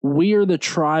 we are the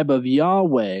tribe of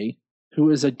Yahweh,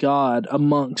 who is a god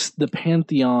amongst the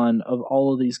pantheon of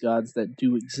all of these gods that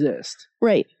do exist.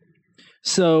 Right.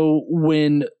 So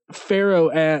when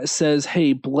Pharaoh says,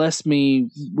 "Hey, bless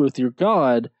me with your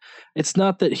God," it's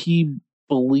not that he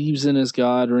believes in his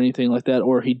God or anything like that,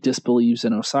 or he disbelieves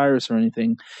in Osiris or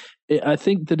anything. I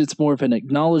think that it's more of an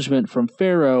acknowledgement from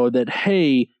Pharaoh that,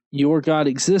 hey, your God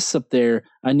exists up there.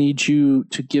 I need you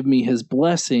to give me his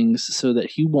blessings so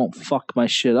that he won't fuck my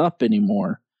shit up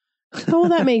anymore. Oh,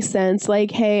 that makes sense.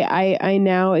 Like, hey, I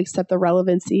now accept the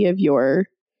relevancy of your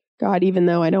God, even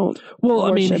though I don't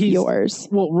worship yours.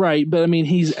 Well, right, but I mean,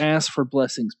 he's asked for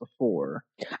blessings before.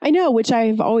 I know, which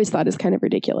I've always thought is kind of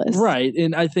ridiculous. Right,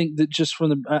 and I think that just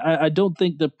from I don't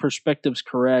think the perspective's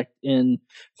correct in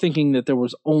thinking that there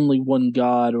was only one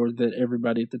God, or that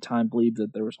everybody at the time believed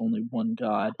that there was only one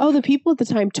God. Oh, the people at the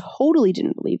time totally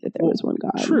didn't believe that there was one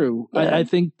God. True. Yeah. I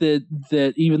think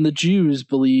that even the Jews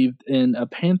believed in a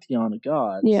pantheon of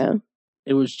gods. Yeah.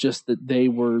 It was just that they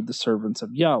were the servants of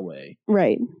Yahweh.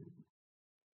 Right.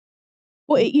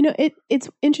 Well, it's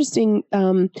interesting.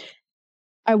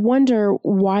 I wonder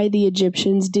why the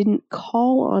Egyptians didn't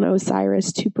call on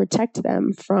Osiris to protect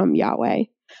them from Yahweh.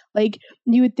 Like,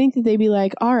 you would think that they'd be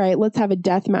like, all right, let's have a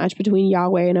death match between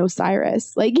Yahweh and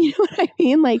Osiris. Like, you know what I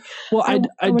mean? Like, well,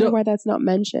 I wonder why that's not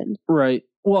mentioned. Right.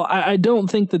 Well, I don't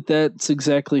think that that's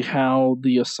exactly how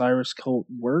the Osiris cult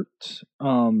worked,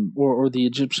 or the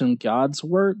Egyptian gods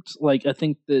worked. Like, I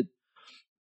think that,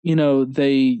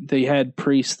 they had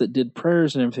priests that did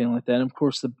prayers and everything like that. And of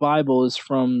course, the Bible is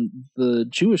from the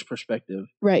Jewish perspective.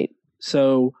 Right.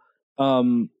 So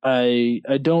I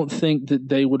don't think that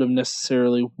they would have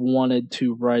necessarily wanted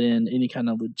to write in any kind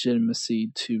of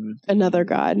legitimacy to another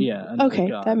god. Yeah. Okay,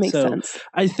 god. That makes sense.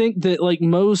 I think that like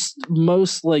most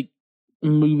like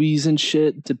movies and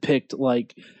shit depict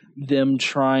like them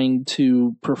trying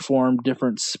to perform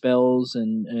different spells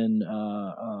and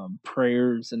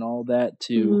prayers and all that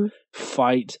to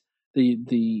fight the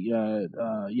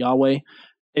Yahweh.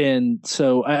 And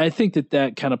so I think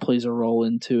that kind of plays a role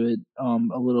into it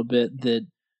a little bit, that,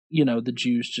 the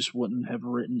Jews just wouldn't have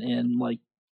written in like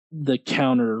the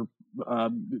counter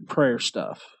prayer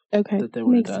stuff. Okay, that they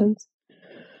would have makes done. sense.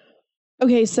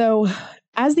 Okay, so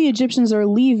as the Egyptians are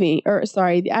leaving, as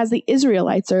the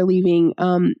Israelites are leaving,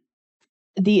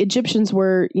 the Egyptians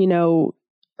were,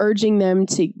 urging them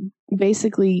to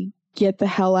basically get the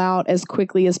hell out as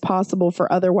quickly as possible,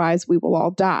 for otherwise we will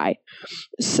all die.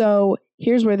 So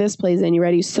here's where this plays in. You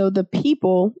ready? So the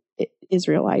people,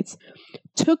 Israelites,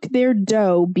 took their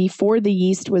dough before the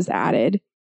yeast was added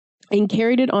and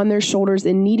carried it on their shoulders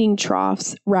in kneading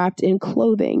troughs wrapped in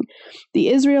clothing. The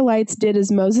Israelites did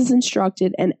as Moses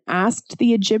instructed and asked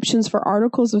the Egyptians for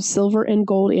articles of silver and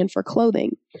gold and for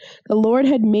clothing. The Lord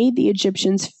had made the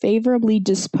Egyptians favorably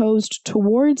disposed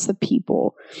towards the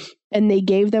people, and they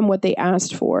gave them what they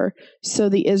asked for. So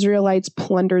the Israelites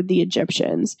plundered the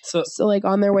Egyptians. So like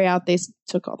on their way out, they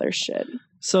took all their shit.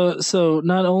 So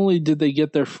not only did they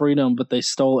get their freedom, but they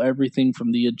stole everything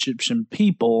from the Egyptian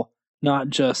people, not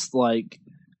just like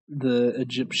the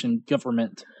Egyptian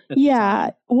government.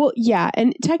 Yeah. Well, yeah.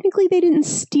 And technically they didn't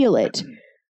steal it.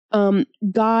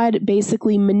 God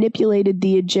basically manipulated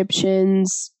the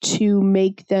Egyptians to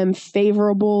make them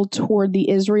favorable toward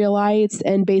the Israelites,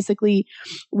 and basically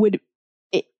when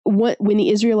the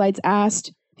Israelites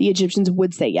asked, the Egyptians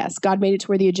would say yes. God made it to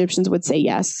where the Egyptians would say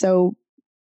yes. So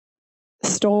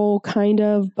stole kind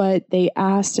of, but they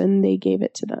asked and they gave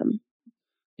it to them.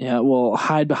 Yeah, well,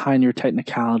 hide behind your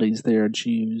technicalities there,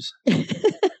 Jews.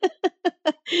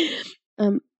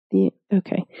 Yeah,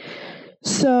 okay.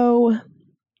 So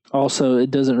also, it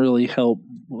doesn't really help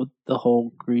with the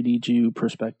whole greedy Jew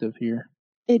perspective here.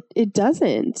 It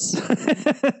doesn't.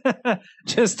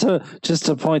 just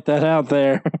to point that out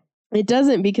there. It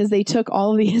doesn't, because they took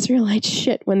all of the Israelites'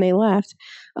 shit when they left.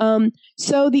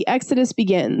 So the Exodus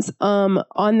begins.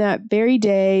 On that very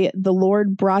day, the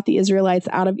Lord brought the Israelites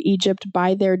out of Egypt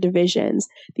by their divisions.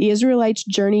 The Israelites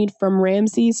journeyed from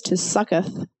Ramses to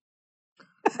Succoth.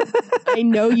 I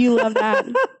know you love that.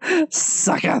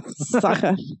 Succoth.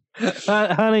 Succoth.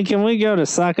 Honey, can we go to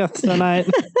Succoth tonight?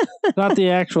 Not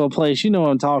the actual place. You know what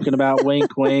I'm talking about.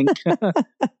 Wink, wink.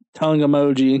 Tongue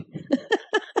emoji.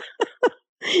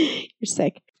 You're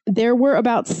sick. There were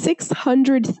about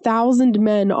 600,000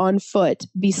 men on foot,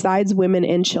 besides women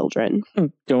and children.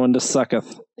 Going to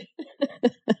Succoth.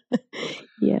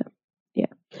 Yeah.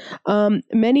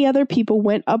 Many other people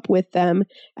went up with them,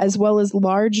 as well as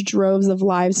large droves of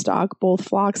livestock, both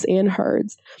flocks and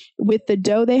herds. With the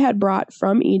dough they had brought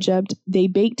from Egypt, they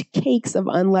baked cakes of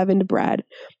unleavened bread.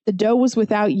 The dough was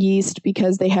without yeast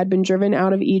because they had been driven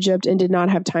out of Egypt and did not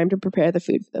have time to prepare the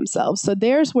food for themselves. So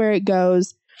there's where it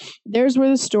goes. There's where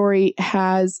the story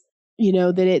has,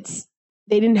 that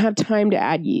they didn't have time to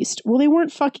add yeast. Well, they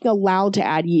weren't fucking allowed to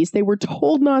add yeast. They were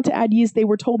told not to add yeast. They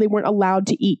were told they weren't allowed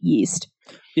to eat yeast.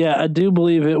 Yeah, I do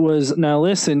believe it was. Now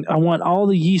listen, I want all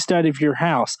the yeast out of your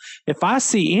house. If I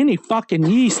see any fucking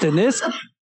yeast in this,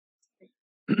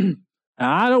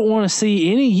 I don't want to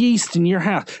see any yeast in your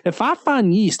house. If I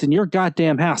find yeast in your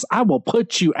goddamn house, I will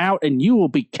put you out and you will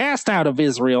be cast out of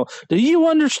Israel. Do you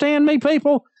understand me,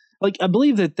 people? Like, I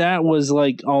believe that was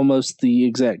like almost the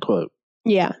exact quote.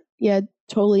 Yeah,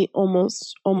 totally,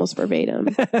 almost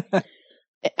verbatim.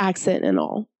 Accent and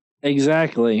all.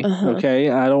 Exactly. Uh-huh.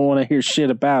 Okay, I don't want to hear shit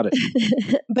about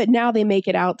it. But now they make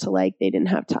it out to like they didn't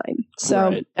have time. So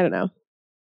right. I don't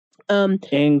know.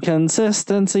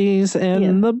 Inconsistencies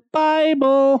in the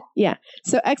Bible. Yeah.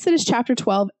 So Exodus chapter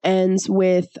 12 ends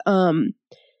with a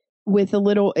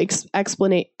little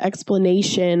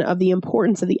explanation of the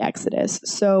importance of the Exodus.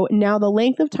 So now the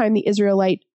length of time the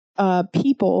Israelite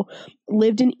people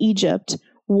lived in Egypt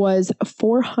was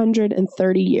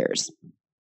 430 years.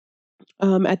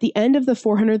 At the end of the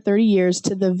 430 years,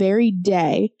 to the very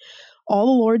day, all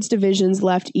the Lord's divisions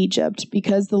left Egypt,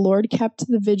 because the Lord kept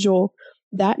the vigil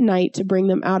that night to bring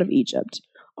them out of Egypt.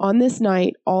 On this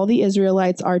night, all the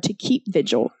Israelites are to keep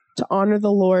vigil to honor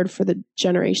the Lord for the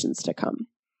generations to come.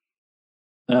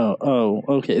 Oh,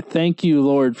 okay. Thank you,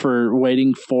 Lord, for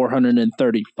waiting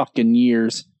 430 fucking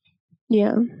years.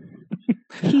 Yeah.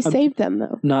 He saved them,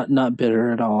 though. Not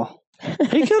bitter at all.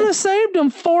 He could have saved them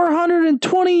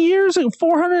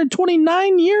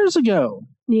 429 years ago.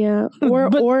 Yeah,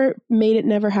 or made it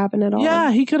never happen at all.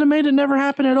 Yeah, he could have made it never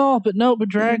happen at all, but no,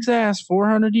 drags ass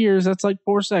 400 years. That's like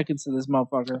 4 seconds to this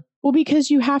motherfucker. Well,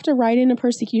 because you have to write in a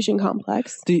persecution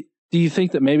complex. Do you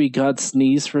think that maybe God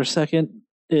sneezed for a second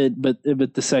But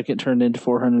the second turned into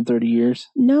 430 years.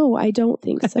 No, I don't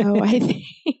think so. I think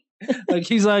like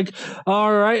he's like,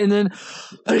 all right, and then,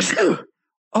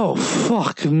 oh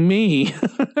fuck me.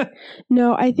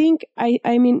 No, I think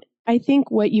I think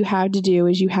what you had to do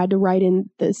is you had to write in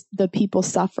the people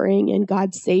suffering and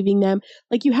God saving them.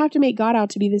 Like you have to make God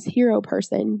out to be this hero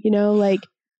person, like.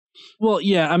 Well,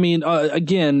 yeah, I mean,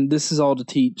 again, this is all to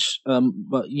teach,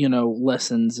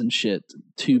 lessons and shit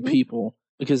to people.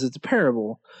 Because it's a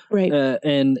parable, right?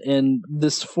 And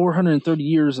this 430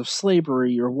 years of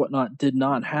slavery or whatnot did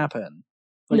not happen.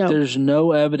 Like, there's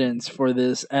no evidence for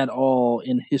this at all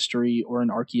in history or in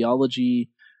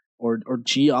archaeology or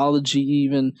geology.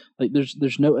 Even like,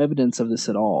 there's no evidence of this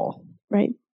at all. Right.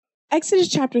 Exodus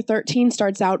chapter 13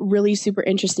 starts out really super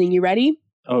interesting. You ready?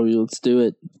 Oh, let's do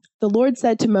it. The Lord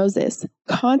said to Moses,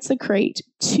 "Consecrate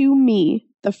to me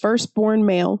the firstborn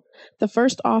male, the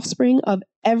first offspring of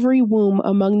every womb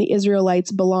among the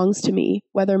Israelites belongs to me,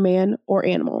 whether man or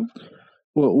animal."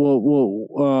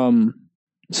 Well,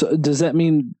 so does that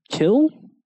mean kill?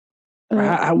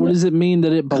 What does it mean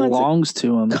that it belongs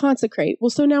to him? Consecrate.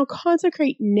 Well, so now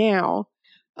consecrate now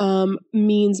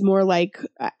means more like,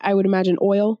 I would imagine,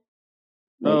 oil.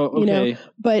 Okay.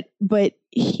 But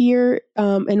here,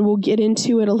 and we'll get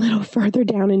into it a little further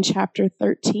down in chapter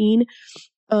 13.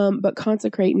 But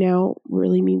consecrate now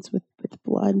really means with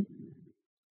blood.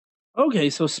 Okay,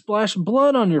 so splash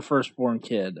blood on your firstborn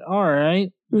kid. All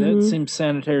right, that seems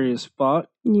sanitary as fuck.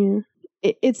 Yeah,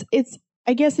 it's.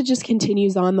 I guess it just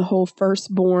continues on the whole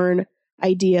firstborn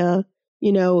idea.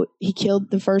 He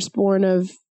killed the firstborn of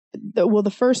the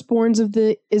firstborns of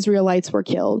the Israelites were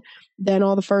killed. Then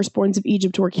all the firstborns of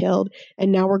Egypt were killed,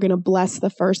 and now we're going to bless the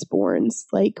firstborns.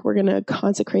 Like we're going to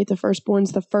consecrate the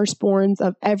firstborns. The firstborns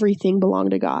of everything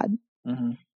belong to God.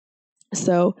 Mm-hmm.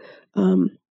 So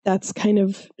that's kind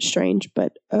of strange,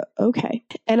 but okay.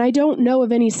 And I don't know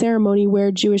of any ceremony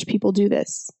where Jewish people do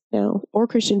this. No, or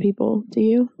Christian people. Do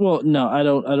you? Well, no, I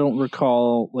don't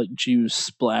recall like Jews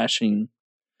splashing.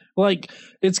 Like,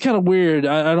 it's kind of weird.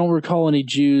 I don't recall any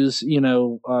Jews,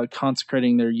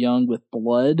 consecrating their young with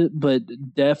blood, but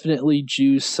definitely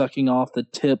Jews sucking off the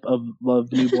tip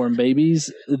of newborn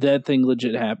babies. That thing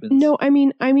legit happens. No, I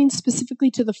mean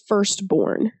specifically to the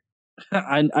firstborn.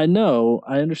 I know.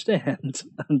 I understand.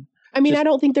 I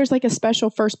don't think there's like a special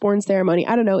firstborn ceremony.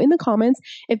 I don't know. In the comments,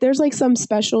 if there's like some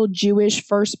special Jewish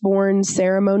firstborn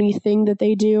ceremony thing that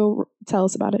they do, tell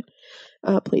us about it,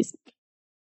 please.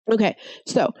 Okay,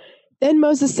 so then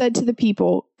Moses said to the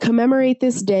people, "Commemorate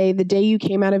this day, the day you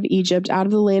came out of Egypt, out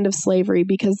of the land of slavery,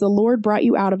 because the Lord brought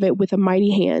you out of it with a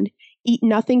mighty hand. Eat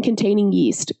nothing containing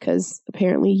yeast," because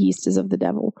apparently yeast is of the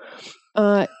devil.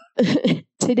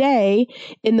 "Today,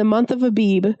 in the month of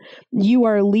Abib, you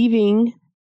are leaving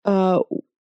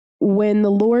when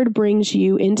the Lord brings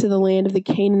you into the land of the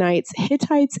Canaanites,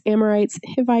 Hittites, Amorites,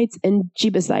 Hivites, and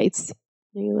Jebusites."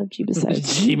 You love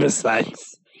Jebusites.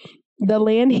 Jebusites. "The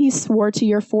land he swore to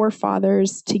your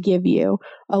forefathers to give you,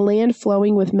 a land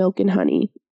flowing with milk and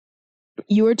honey.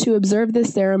 You are to observe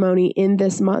this ceremony in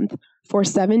this month. For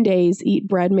 7 days, eat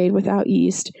bread made without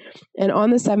yeast, and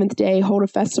on the seventh day, hold a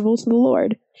festival to the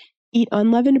Lord. Eat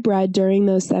unleavened bread during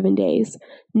those 7 days.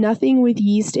 Nothing with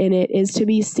yeast in it is to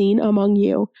be seen among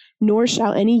you, nor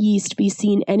shall any yeast be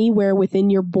seen anywhere within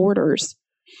your borders.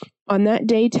 On that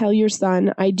day, tell your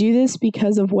son, I do this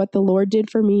because of what the Lord did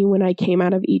for me when I came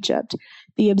out of Egypt.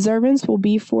 The observance will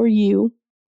be for you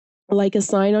like a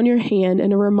sign on your hand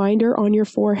and a reminder on your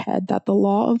forehead that the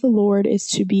law of the Lord is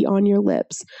to be on your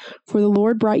lips. For the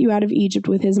Lord brought you out of Egypt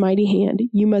with his mighty hand.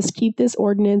 You must keep this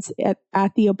ordinance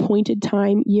at the appointed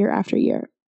time year after year."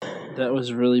 That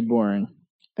was really boring.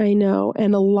 I know,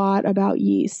 and a lot about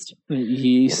yeast.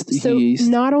 So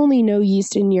not only no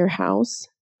yeast in your house,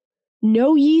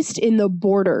 no yeast in the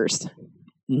borders.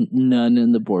 None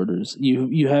in the borders.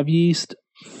 You have yeast?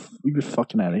 You're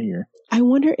fucking out of here. I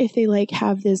wonder if they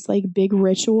have this big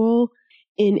ritual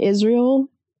in Israel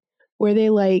where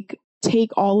they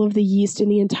take all of the yeast in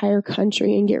the entire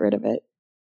country and get rid of it.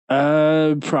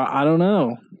 I don't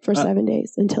know. For 7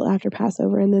 days until after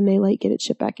Passover, and then they get it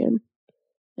shipped back in.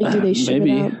 Do they ship it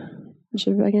out and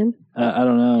ship it back in? I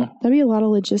don't know. That'd be a lot of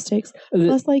logistics.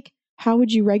 Plus, how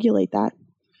would you regulate that?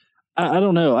 I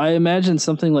don't know. I imagine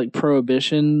something like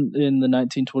Prohibition in the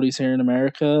 1920s here in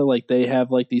America. They have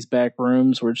these back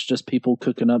rooms where it's just people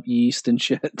cooking up yeast and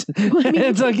shit.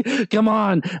 It's like, come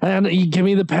on, and give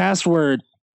me the password.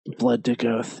 Blood dick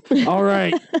oath. All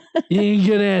right, you can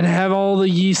get in. Have all the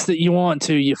yeast that you want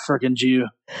to, you freaking Jew.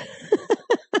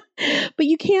 But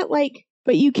you can't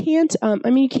you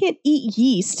can't eat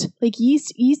yeast.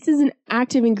 Yeast is an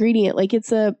active ingredient.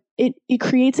 it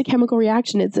creates a chemical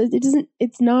reaction.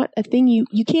 It's not a thing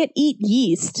you can't eat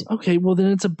yeast. Okay, well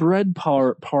then it's a bread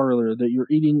parlor that you're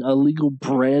eating illegal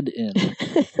bread in.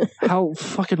 How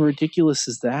fucking ridiculous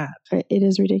is that? It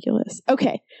is ridiculous.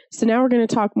 Okay, so now we're going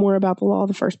to talk more about the law of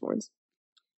the firstborns.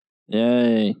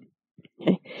 Yay.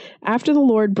 Okay. After the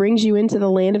Lord brings you into the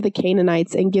land of the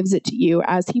Canaanites and gives it to you,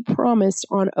 as he promised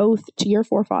on oath to your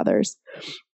forefathers,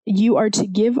 you are to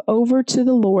give over to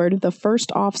the Lord the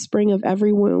first offspring of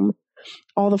every womb.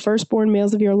 All the firstborn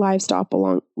males of your livestock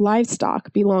belong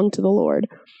to the Lord.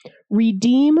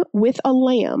 Redeem with a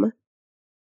lamb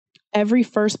every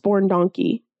firstborn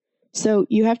donkey. So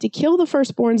you have to kill the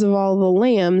firstborns of all the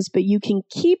lambs, but you can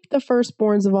keep the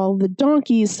firstborns of all the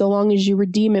donkeys so long as you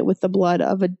redeem it with the blood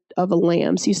of a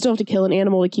lamb. So you still have to kill an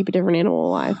animal to keep a different animal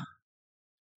alive.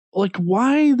 Like,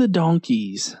 why the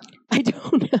donkeys? I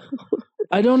don't know.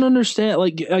 I don't understand.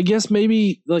 Like, I guess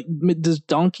maybe, like, does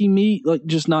donkey meat, like,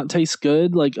 just not taste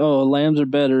good? Like, oh, lambs are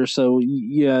better, so,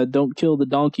 yeah, don't kill the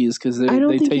donkeys because they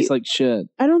taste like shit.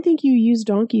 I don't think you use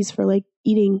donkeys for, like,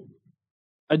 eating.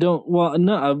 I don't. Well,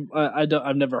 no, I don't.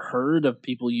 I've never heard of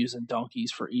people using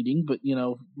donkeys for eating, but you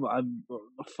know,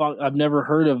 I've never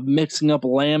heard of mixing up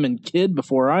lamb and kid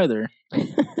before either.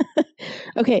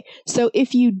 Okay, so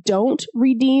if you don't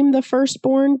redeem the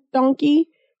firstborn donkey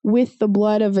with the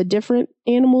blood of a different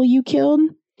animal you killed,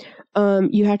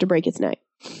 you have to break its neck.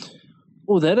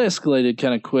 Oh, that escalated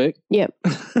kind of quick. Yep.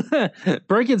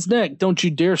 Break its neck. Don't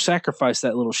you dare sacrifice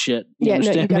that little shit.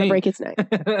 You gotta break its neck.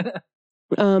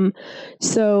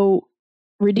 So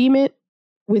redeem it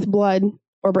with blood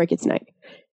or break its neck.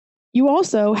 You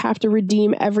also have to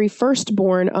redeem every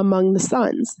firstborn among the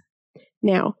sons.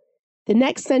 Now, the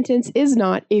next sentence is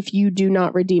not, if you do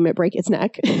not redeem it, break its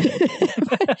neck.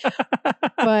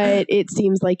 But it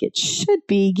seems like it should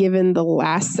be given the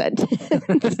last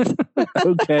sentence.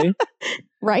 Okay.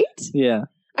 Right? Yeah.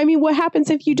 I mean, what happens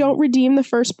if you don't redeem the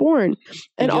firstborn?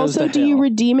 And also, do you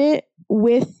redeem it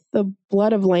with the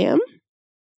blood of lamb?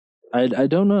 I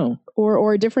don't know.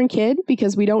 Or a different kid,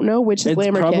 because we don't know which is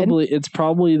lamb or kid. It's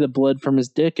probably the blood from his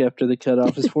dick after they cut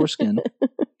off his foreskin.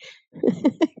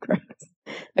 Gross.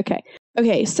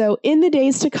 Okay, so in the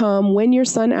days to come, when your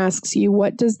son asks you,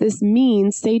 what does this mean?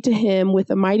 Say to him, with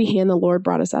a mighty hand the Lord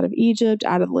brought us out of Egypt,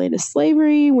 out of the land of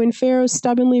slavery. When Pharaoh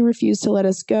stubbornly refused to let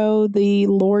us go, the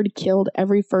Lord killed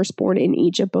every firstborn in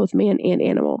Egypt, both man and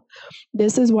animal.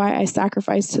 This is why I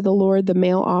sacrifice to the Lord the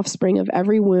male offspring of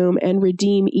every womb and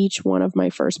redeem each one of my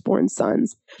firstborn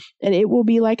sons. And it will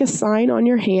be like a sign on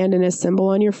your hand and a symbol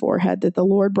on your forehead that the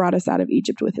Lord brought us out of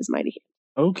Egypt with his mighty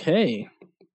hand. Okay.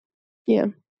 Yeah.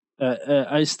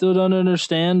 I still don't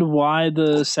understand why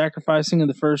the sacrificing of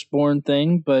the firstborn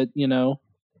thing, but, you know,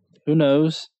 who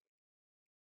knows?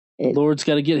 Lord's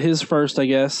got to get his first, I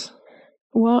guess.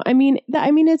 Well, I mean,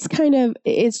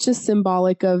 it's just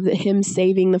symbolic of him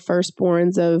saving the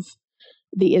firstborns of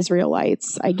the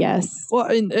Israelites, I guess. Well,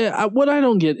 what I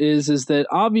don't get is that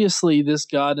obviously this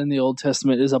God in the Old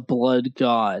Testament is a blood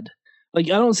God. Like,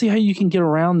 I don't see how you can get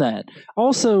around that.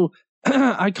 Also,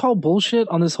 I call bullshit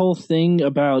on this whole thing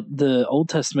about the Old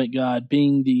Testament God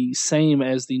being the same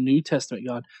as the New Testament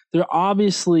God. They're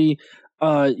obviously,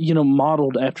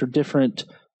 modeled after different,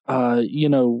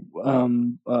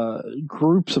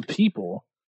 groups of people.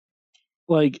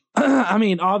 Like, I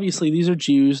mean, obviously these are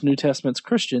Jews, New Testament's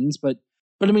Christians, but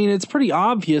I mean, it's pretty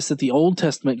obvious that the Old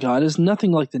Testament God is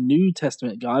nothing like the New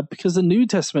Testament God, because the New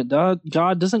Testament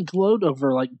God doesn't gloat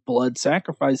over like blood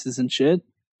sacrifices and shit.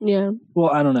 Yeah.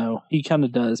 Well, I don't know. He kind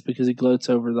of does, because he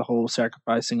gloats over the whole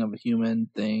sacrificing of a human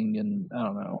thing, and I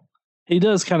don't know. He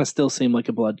does kind of still seem like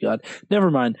a blood god.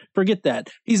 Never mind. Forget that.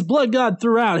 He's blood god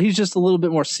throughout. He's just a little bit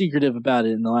more secretive about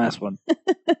it in the last one.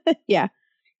 Yeah.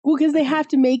 Well, because they have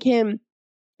to make him,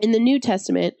 in the New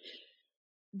Testament,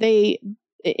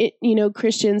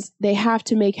 Christians, they have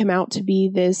to make him out to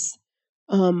be this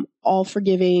all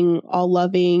forgiving, all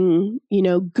loving,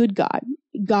 good God.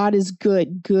 God is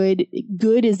good. Good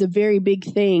is a very big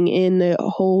thing in the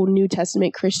whole New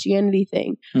Testament Christianity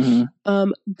thing.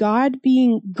 Mm-hmm. God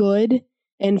being good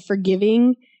and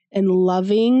forgiving and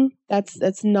loving,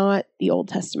 that's not the Old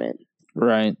Testament.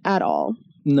 Right. At all.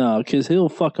 No, because he'll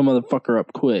fuck a motherfucker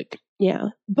up quick. Yeah.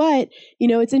 But,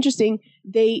 it's interesting.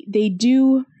 They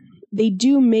do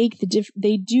make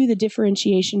the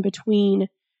differentiation between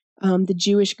the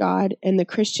Jewish God and the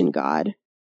Christian God,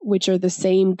 which are the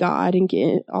same God,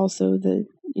 and also the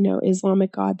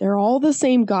Islamic God. They're all the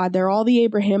same God. They're all the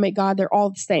Abrahamic God. They're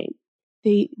all the same.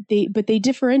 But they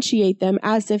differentiate them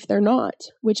as if they're not,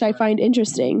 which I find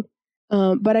interesting.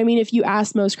 But I mean, if you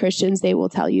ask most Christians, they will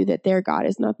tell you that their God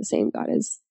is not the same God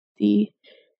as the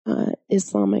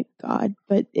Islamic god,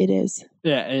 but it is.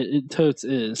 Yeah, it totes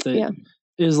is. Yeah.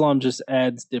 Islam just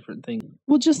adds different things.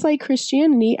 Well, just like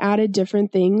Christianity added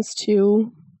different things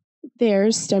to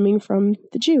theirs stemming from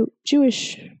the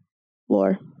Jewish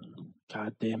lore.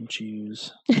 Goddamn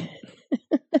Jews.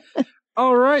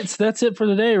 All right, so that's it for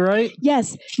today, right?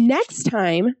 Yes. Next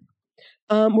time,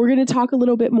 we're going to talk a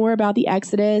little bit more about the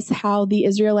Exodus, how the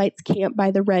Israelites camp by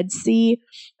the Red Sea,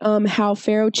 how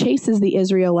Pharaoh chases the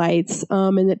Israelites,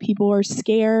 and that people are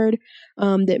scared,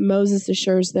 that Moses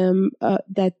assures them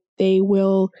that they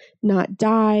will not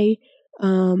die,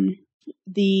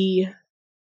 the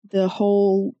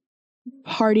whole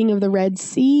parting of the Red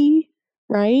Sea,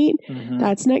 right? Mm-hmm.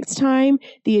 That's next time.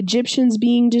 The Egyptians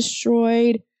being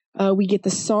destroyed. We get the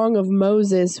Song of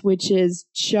Moses, which is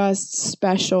just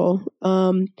special.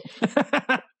 And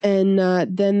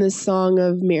then the Song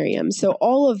of Miriam. So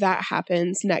all of that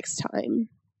happens next time.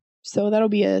 So that'll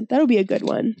be a good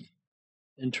one.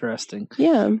 Interesting.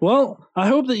 Yeah. Well, I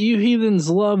hope that you heathens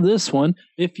love this one.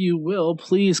 If you will,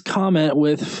 please comment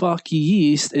with "fuck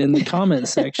yeast" in the comment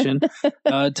section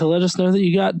to let us know that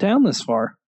you got down this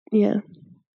far. Yeah.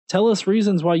 Tell us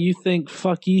reasons why you think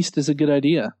 "fuck yeast" is a good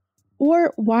idea.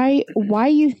 Or why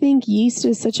you think yeast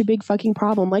is such a big fucking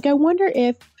problem. Like, I wonder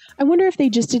if they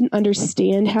just didn't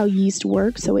understand how yeast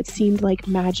works, so it seemed like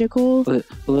magical.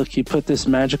 Look, you put this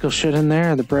magical shit in there,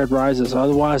 and the bread rises.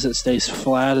 Otherwise, it stays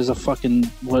flat as a fucking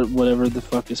whatever the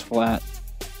fuck is flat.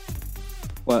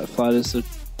 Flat as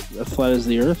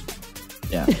the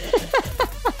earth. Yeah.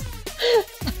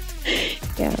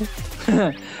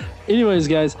 Yeah. Anyways,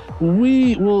 guys,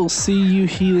 we will see you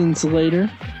heathens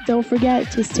later. Don't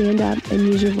forget to stand up and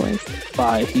use your voice.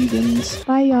 Bye, heathens.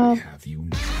 Bye, y'all. Have you